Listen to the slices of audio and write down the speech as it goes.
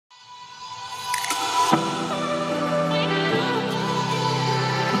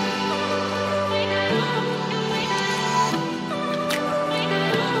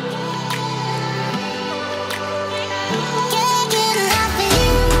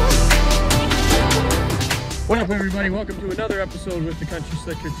What up, everybody? Welcome to another episode with the Country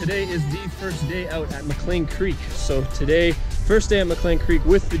Slicker. Today is the first day out at Mclean Creek. So today, first day at Mclean Creek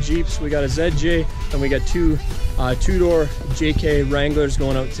with the Jeeps. We got a ZJ and we got two two-door JK Wranglers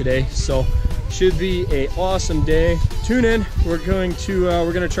going out today. So should be a awesome day. Tune in. We're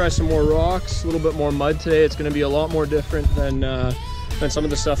gonna try some more rocks, a little bit more mud today. It's gonna be a lot more different than some of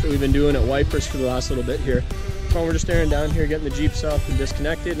the stuff that we've been doing at Wipers for the last little bit here. So we're just staring down here, getting the Jeeps up and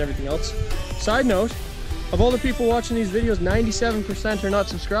disconnected and everything else. Side note, of all the people watching these videos, 97% are not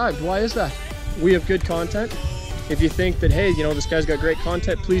subscribed. Why is that? We have good content. If you think that, hey, you know, this guy's got great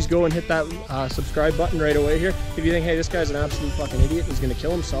content, please go and hit that subscribe button right away here. If you think, hey, this guy's an absolute fucking idiot and he's gonna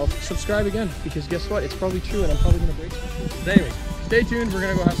kill himself, subscribe again, because guess what? It's probably true and I'm probably gonna break something. But anyways, stay tuned. We're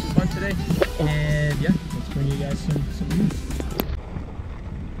gonna go have some fun today. And yeah, let's bring you guys some news.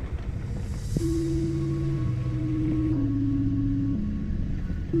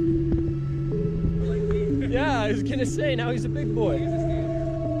 Yeah, I was gonna say, now he's a big boy.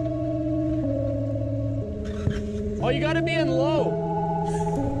 Oh, you gotta be in low.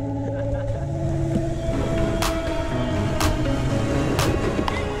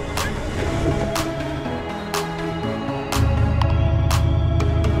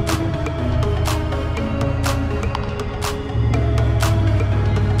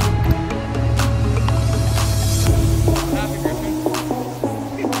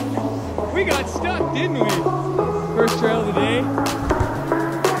 We got stuck, didn't we? First trail of the day.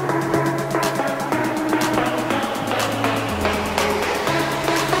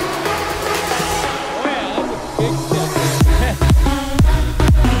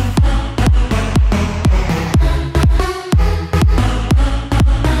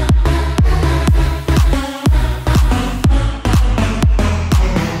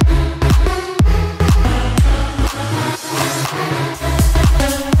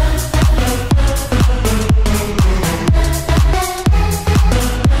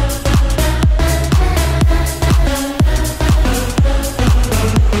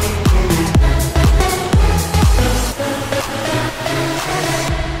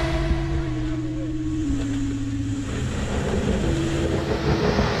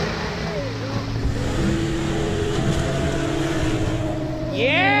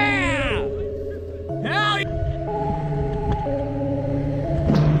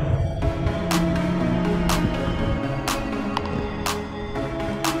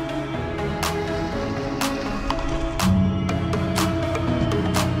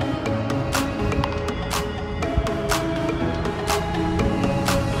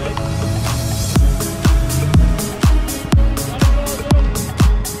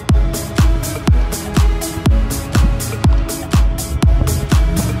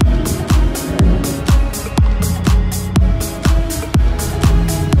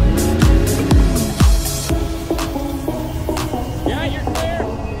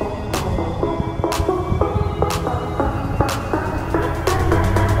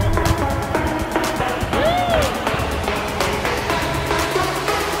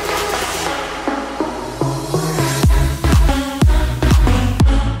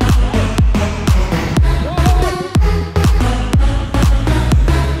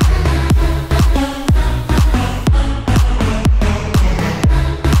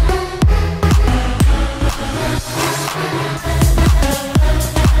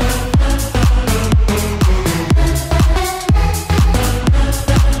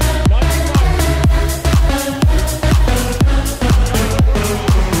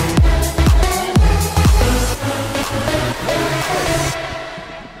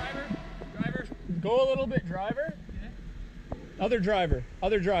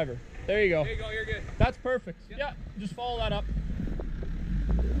 Other driver. There you go. There you go, you're good. That's perfect. Yep. Yeah, just follow that up.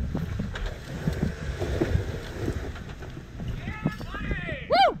 Yeah, buddy!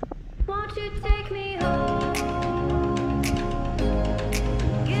 Woo! Won't you take me home?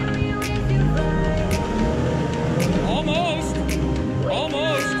 Give me with you right. Almost.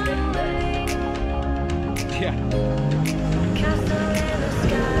 Almost. Yeah. Castle in the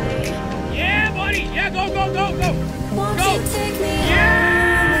sky. Yeah, buddy! Yeah, go, go, go, go! Won't Go. you take me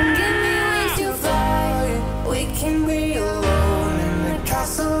Yeah! home and give me with you fly? We can be alone in the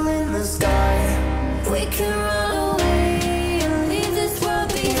castle in the sky. We can run away and leave this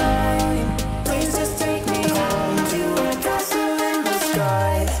world behind. Please just take me home to a castle in the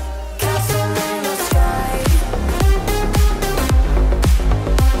sky. Castle in the sky.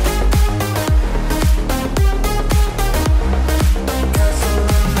 Castle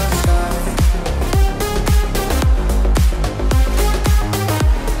in the sky.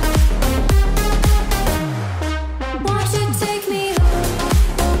 Won't you take me home?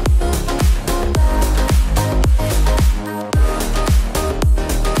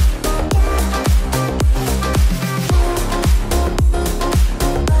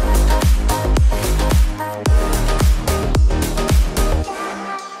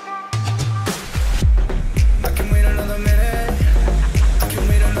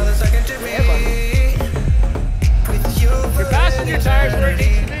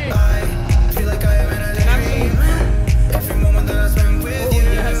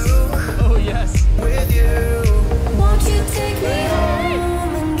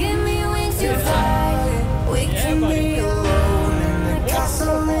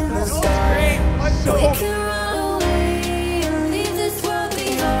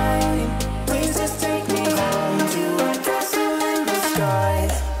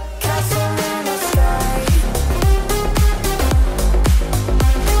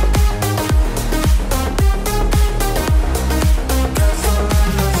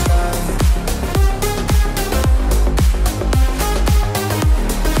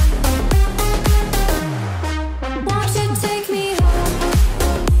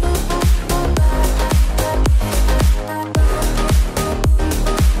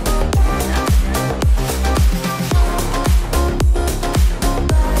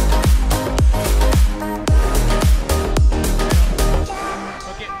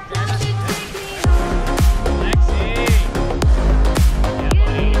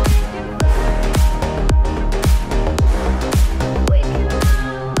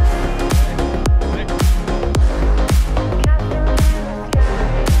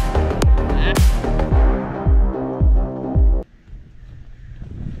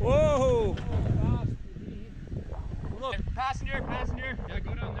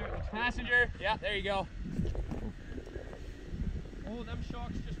 Passenger. Yeah, there you go. Oh, them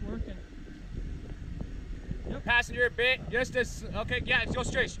shocks just working. Yep. Passenger a bit. Just as okay. Yeah, go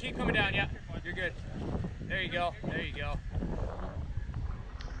straight. Just keep coming down. Yeah, you're good. There you go. There you go.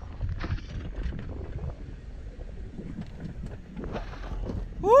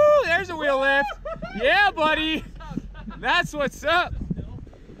 Woo! There's a wheel lift. Yeah, buddy. That's what's up.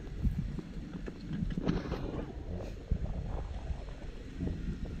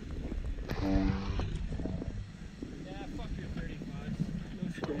 Yeah, fuck your 35s.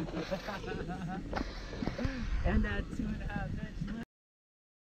 And that 2.5 inch.